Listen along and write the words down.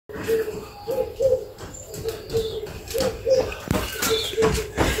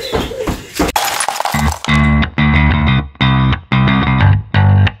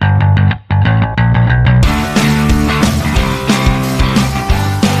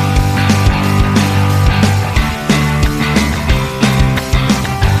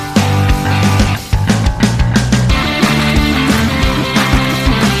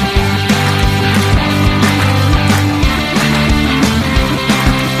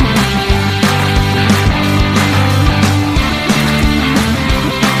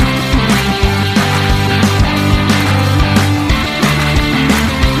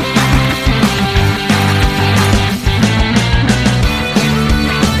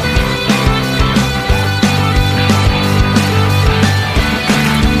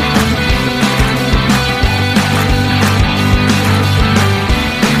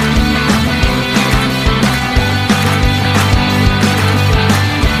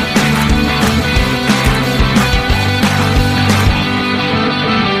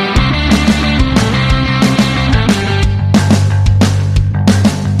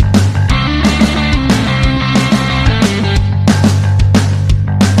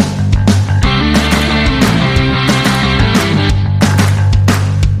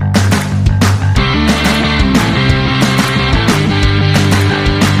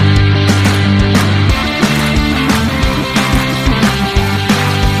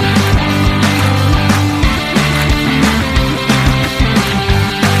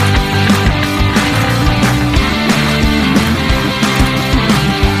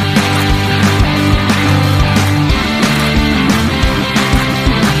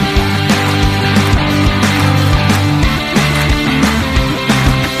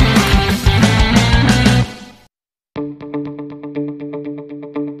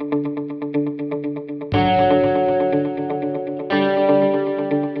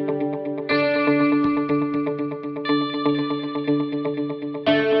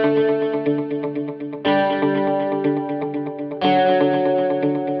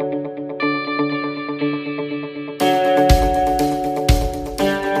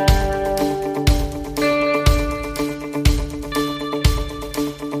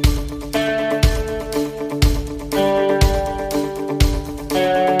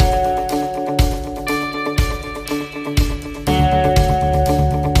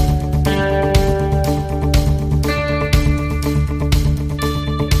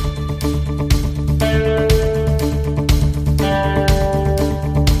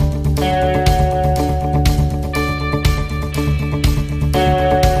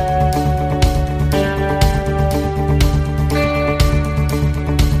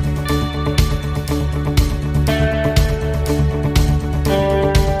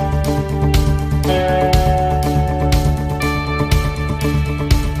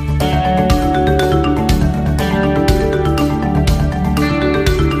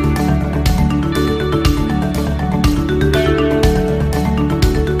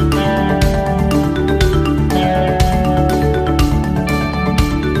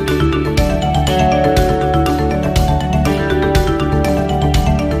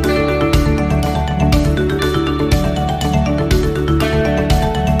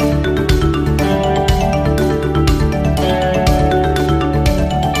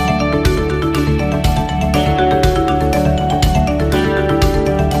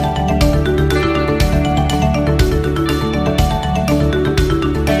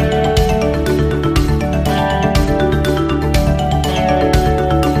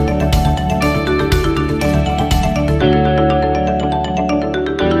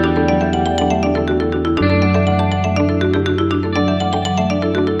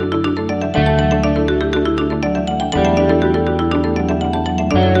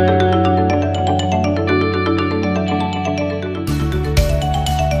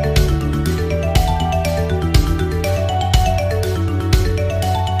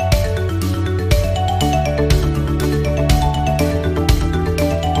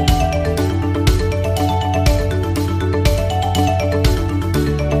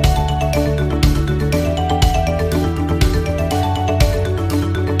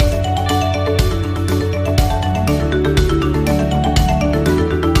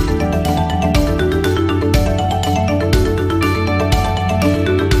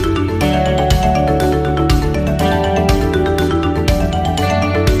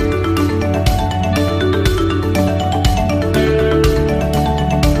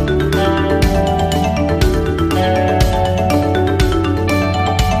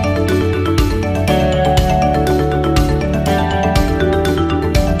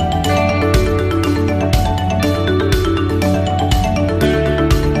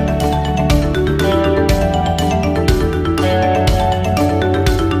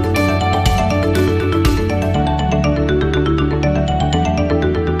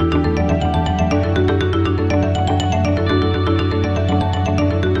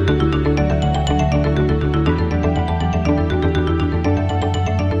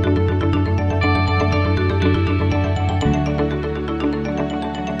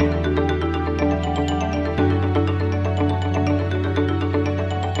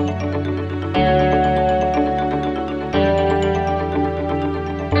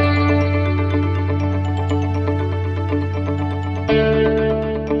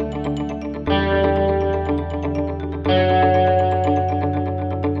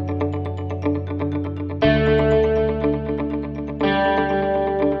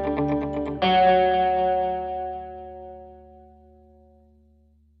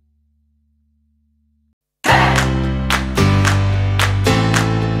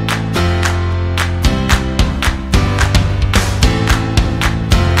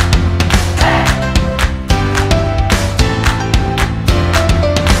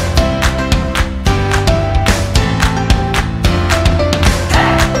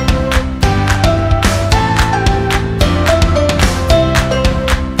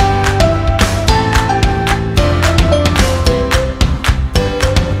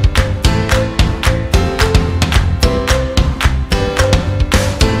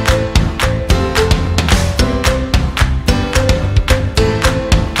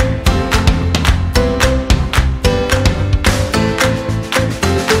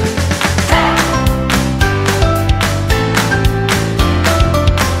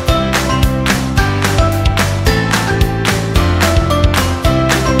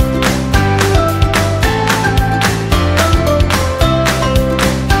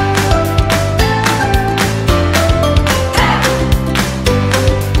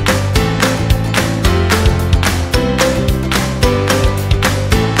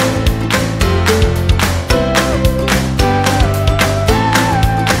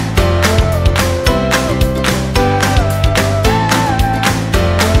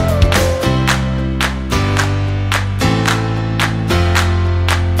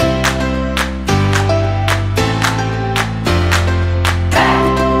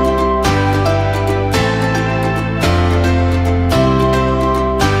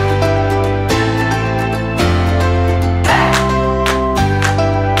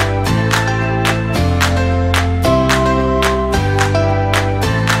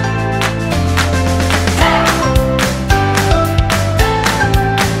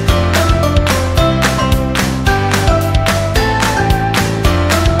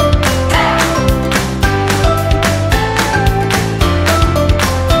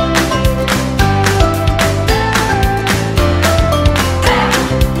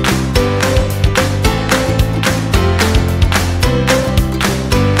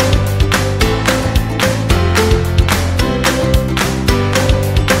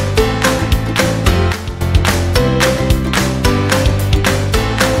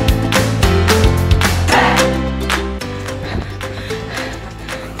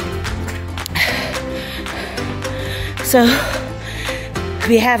So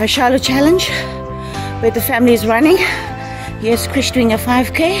we have a Charlotte challenge where the family is running. Here's Krish doing a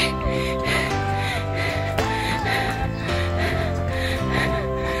 5K.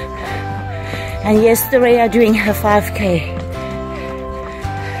 And here's Thoraya doing her 5K.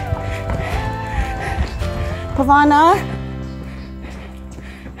 Pavana.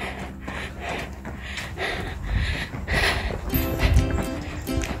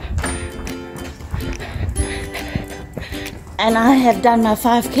 And I have done my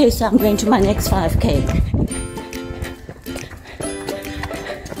 5K, so I'm going to my next 5K.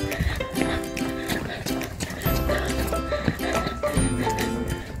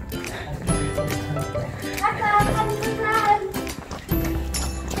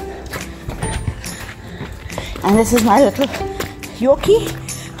 And this is my little Yorkie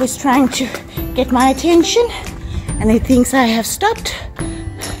who's trying to get my attention, and he thinks I have stopped.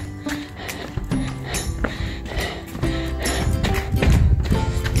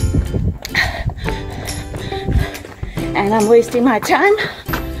 And I'm wasting my time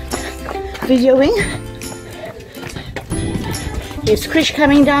videoing. Here's Krish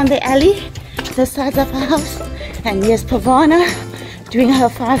coming down the alley, the sides of her house, and here's Pavana doing her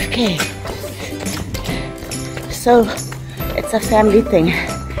 5K. So it's a family thing.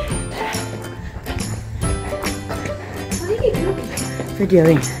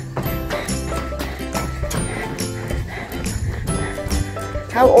 Videoing.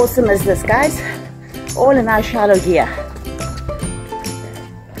 How awesome is this, guys? All in our Charlotte gear.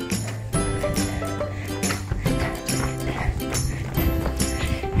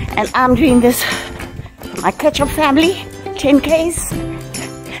 And I'm doing this for my Ketchup family, 10Ks.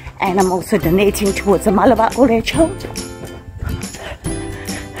 And I'm also donating towards the Malabar Old Age Home.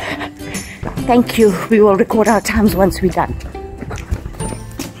 Thank you. We will record our times once we're done.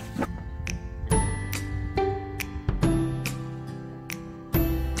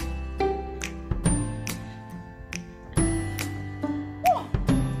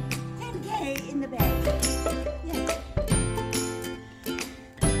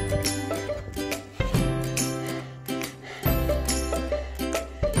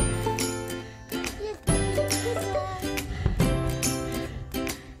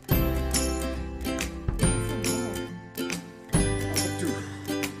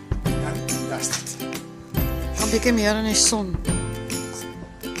 Bietjie meer in die son.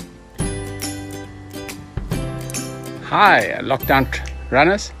 Hi, lockdown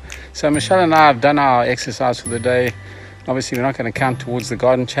runners. So Michelle and I have done our exercise for the day. Obviously we're not going to count towards the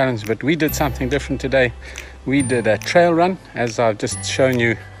garden challenge, but we did something different today. We did a trail run, as I've just shown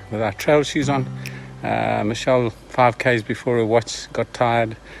you, with our trail shoes on. Michelle 5Ks before her watch got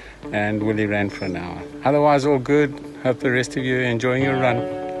tired, and Willie ran for an hour. Otherwise all good. Hope the rest of you are enjoying your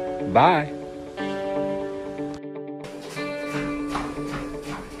run. Bye.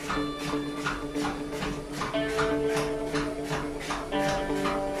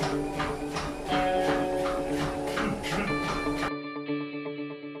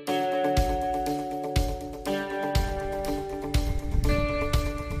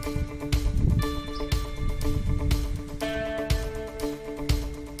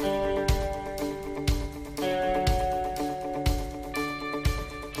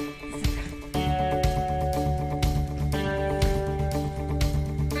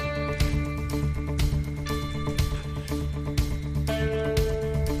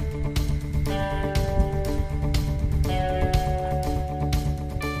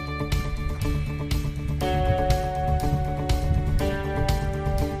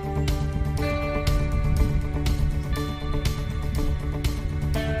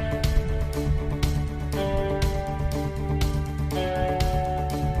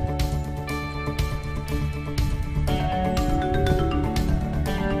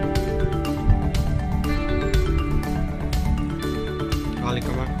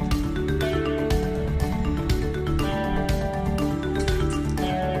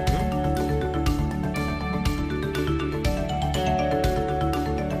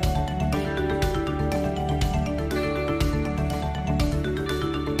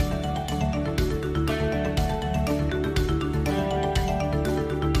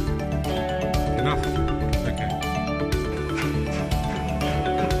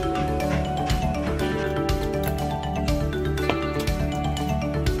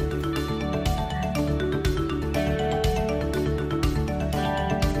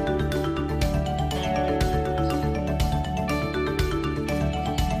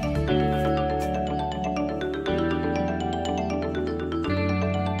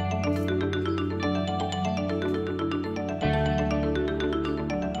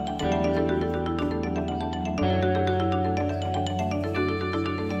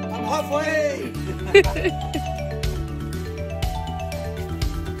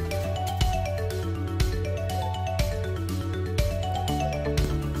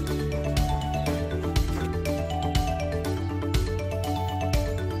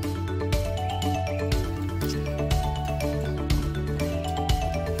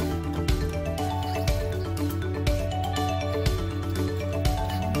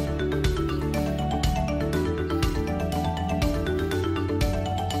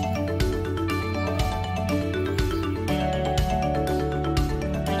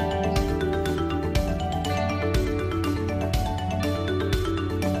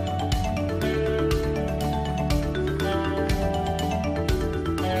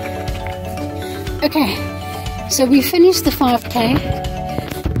 Okay, so we finished the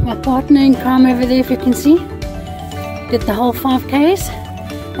 5K. My partner in crime over there, if you can see, did the whole 5Ks.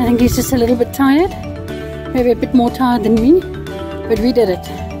 I think he's just a little bit tired, maybe a bit more tired than me, but we did it.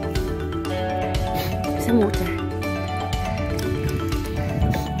 Some water.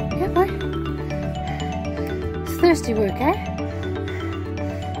 Okay, boy. It's thirsty work, eh?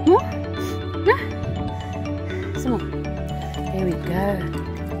 More? No? Some more. There we go.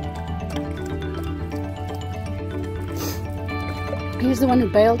 He's the one who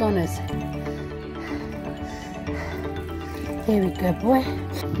bailed on us. There we go, boy.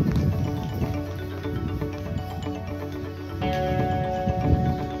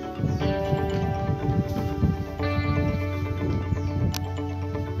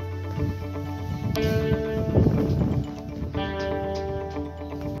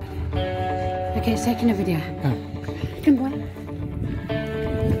 Okay, it's taking a video. Come on.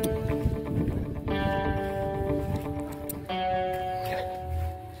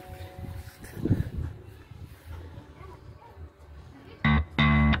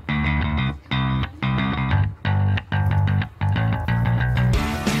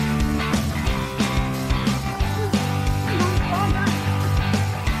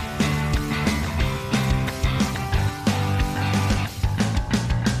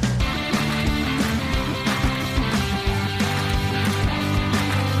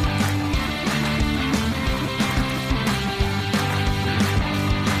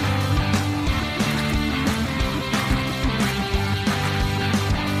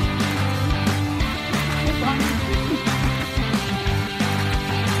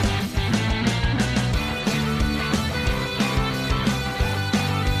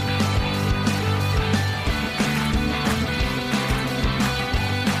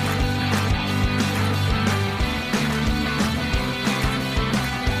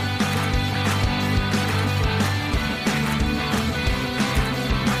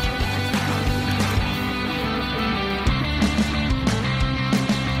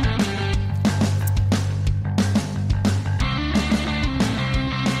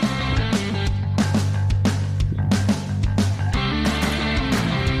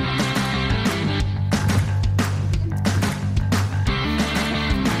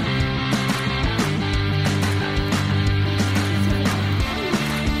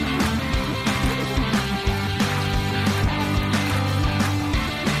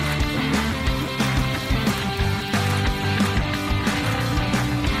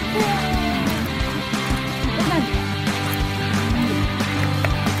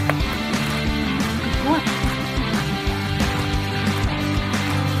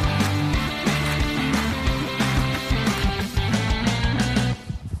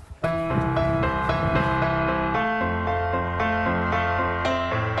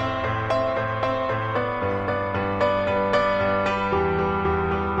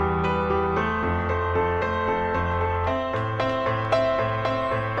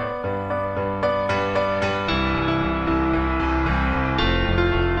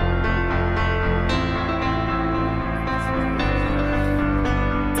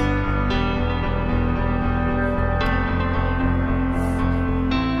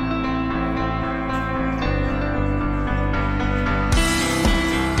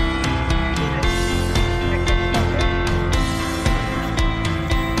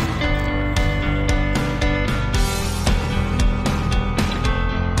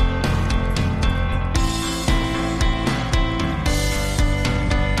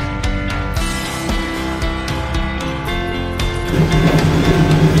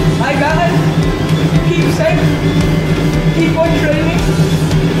 keep on training,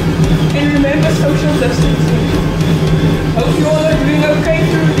 and remember social distancing. Hope you all are doing okay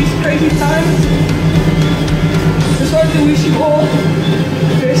through these crazy times. Just want to wish you all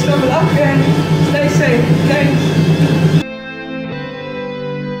the best of luck and stay safe. Thanks.